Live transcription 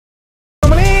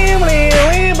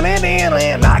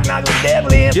knock, knock, the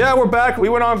devil in. Yeah, we're back. We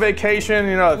went on vacation.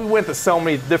 You know, we went to so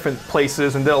many different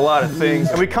places and did a lot of things.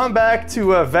 And we come back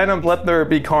to Venom, Let There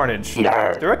Be Carnage.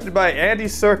 Directed by Andy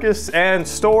Serkis and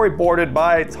storyboarded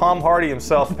by Tom Hardy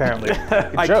himself, apparently.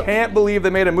 I can't believe they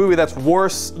made a movie that's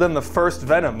worse than the first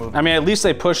Venom movie. I mean, at least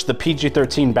they pushed the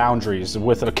PG-13 boundaries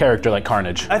with a character like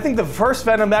Carnage. I think the first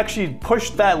Venom actually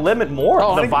pushed that limit more.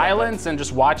 Oh, the violence and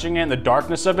just watching it and the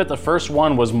darkness of it, the first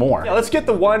one was more. Yeah, let's get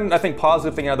the one, I think,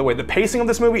 positive thing out of the way. The pacing of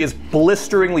this movie is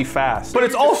blisteringly fast, but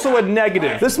it's also a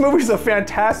negative. This movie is a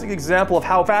fantastic example of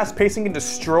how fast pacing can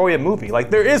destroy a movie.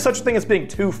 Like, there is such a thing as being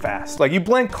too fast. Like, you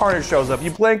blink, Carnage shows up.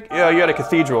 You blink, you at a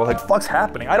cathedral. Like, fuck's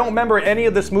happening? I don't remember any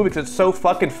of this movie because it's so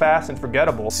fucking fast and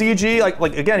forgettable. CG,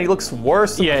 like again, he looks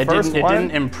worse than the first one. It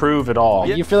didn't improve at all.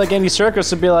 You feel like Andy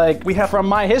Serkis would be like, from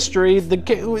my history, the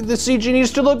CG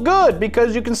needs to look good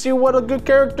because you can see what a good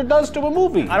character does to a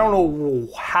movie. I don't know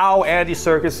how Andy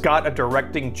Serkis got a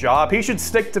directing job. He should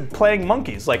stick to playing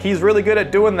monkeys. Like, he's really good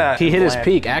at doing that. He hit his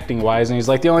peak acting-wise, and he's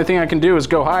like, the only thing I can do is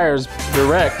go higher is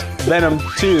direct Venom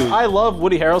 2. I love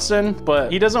Woody Harrelson,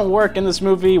 but he doesn't work in this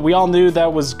movie. We all knew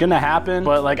that was gonna happen,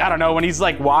 but like, I don't know, when he's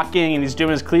like walking and he's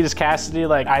doing his Cletus Cassidy,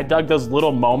 like, I dug those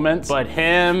little moments, but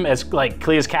him as like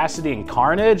Cletus Cassidy and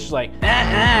Carnage, like,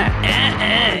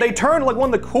 They turned like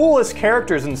one of the coolest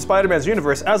characters in Spider-Man's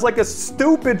universe as like a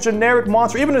stupid generic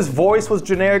monster. Even his voice was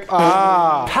generic.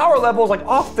 Power level is like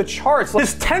off the charts. Like,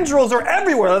 his tendrils are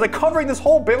everywhere. They're like covering this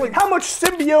whole building. How much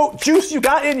symbiote juice you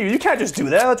got in you? You can't just do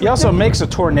that. He also makes a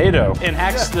tornado and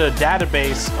hacks the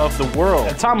database of the world.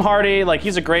 And Tom Hardy, like,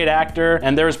 he's a great actor,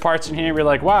 and there's parts in here where you're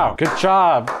like, wow, good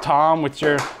job, Tom, with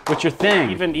your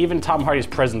thing. Even Tom Hardy's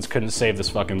presence couldn't save this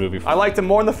fucking movie. I liked him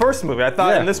more in the first movie. I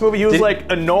thought in this movie he was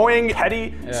like annoying,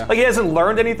 petty. Like, he hasn't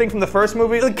learned anything from the first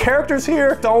movie. The characters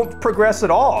here don't progress at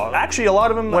all. Actually, a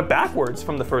lot of them went backwards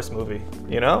from the first movie,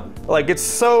 you know? Like, it's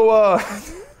so, I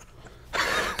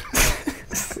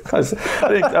was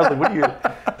like, what are you?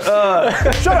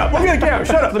 Shut up, look at the camera,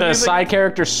 shut up. The side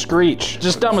character Screech,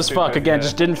 just dumb as fuck. Again,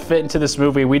 just didn't fit into this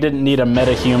movie. We didn't need a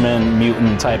metahuman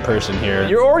mutant type person here.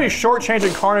 You're already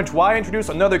shortchanging Carnage. Why introduce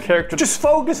another character? Just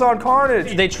focus on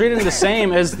Carnage. They treated him the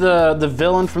same as the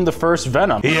villain from the first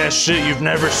Venom. He has shit you've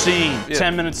never seen.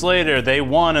 10 minutes later, they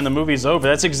won and the movie's over.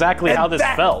 That's exactly how this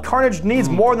felt. Carnage needs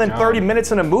more than 30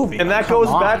 minutes in a movie. And that goes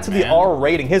back to the R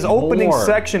rating. His opening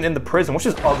section in the prison, which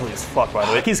is ugly as fuck, by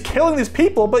the way. He's killing these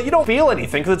people, but you don't feel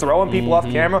anything because it's throwing people off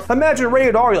camera. Imagine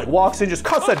rated R, he like walks in, just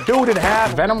cuts that dude in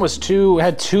half. Venom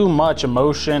had too much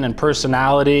emotion and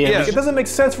personality. Yeah, it doesn't make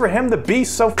sense for him to be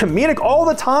so comedic all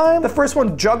the time. The first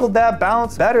one juggled that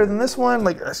balance better than this one.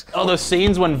 Like, oh, those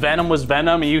scenes when Venom was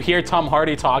Venom and you hear Tom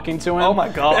Hardy talking to him. Oh my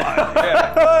god.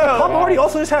 Tom Hardy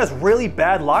also just has really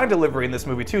bad line delivery in this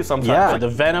movie too sometimes. Yeah, the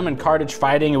Venom and Carnage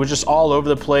fighting, it was just all over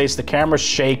the place. The camera's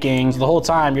shaking. So the whole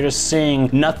time you're just seeing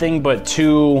nothing but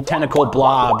two tentacle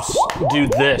blobs do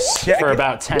this for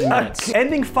about 10 minutes. The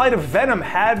ending fight of Venom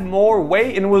had more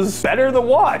weight and was better to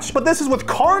watch. But this is with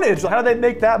Carnage. How did they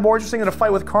make that more interesting than a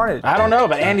fight with Carnage? I don't know,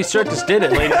 but Andy Serkis did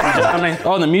it, ladies and gentlemen.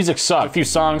 Oh, and the music sucked. A few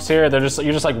songs here, you're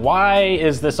just like, why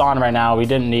is this on right now? We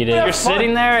didn't need it. You're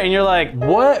sitting there and you're like,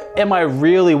 what am I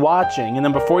really watching? And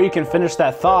then before you can finish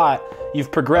that thought,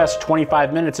 you've progressed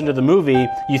 25 minutes into the movie,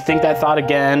 you think that thought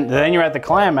again, then you're at the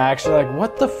climax, you're like,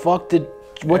 what the fuck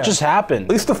what just happened?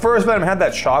 At least the first Venom had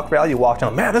that shock value. You walked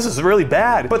down, man, this is really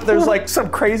bad. But there's like some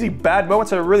crazy bad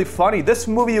moments that are really funny. This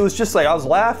movie, it was just like, I was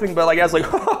laughing, but like, I was like,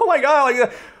 oh my god,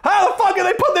 like, how the fuck did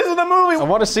they put this in the movie? I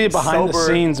want to see it behind the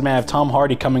scenes, man, of Tom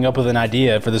Hardy coming up with an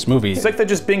idea for this movie. It's like they're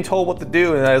just being told what to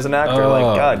do as an actor.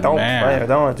 Like, God, don't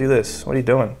want to do this. What are you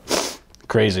doing?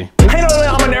 Crazy.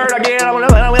 I'm a nerd again.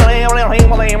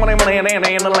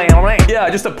 Yeah,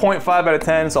 just a 0.5 out of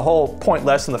 10. It's a whole point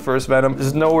less than the first Venom.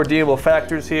 There's no redeemable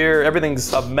factors here.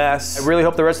 Everything's a mess. I really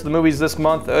hope the rest of the movies this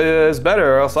month is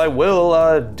better, or else I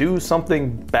will do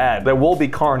something bad. There will be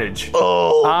carnage.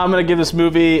 Oh. I'm gonna give this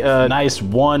movie a nice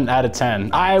 1 out of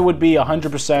 10. I would be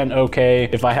 100% okay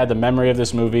if I had the memory of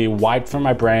this movie wiped from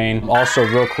my brain. Also,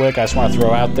 real quick, I just want to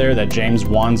throw out there that James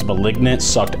Wan's Malignant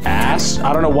sucked ass.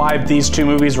 I don't know why these two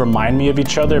movies remind me of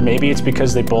each other. Maybe it's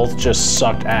because they both just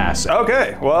sucked ass.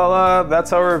 Okay, well,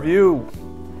 that's our review.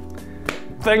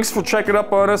 Thanks for checking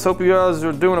up on us. Hope you guys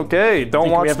are doing okay. Don't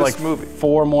watch this movie. We have like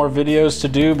 4 more videos to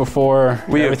do before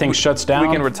everything shuts down.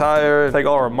 We can retire, take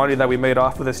all our money that we made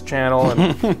off of this channel.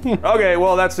 And okay,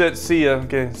 well, that's it. See ya.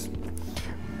 Okay.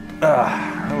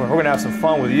 We're gonna have some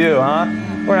fun with you, huh?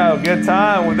 We're gonna have a good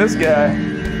time with this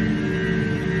guy.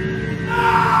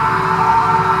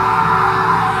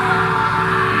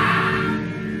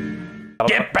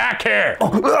 Get back here!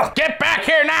 Get back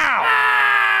here now!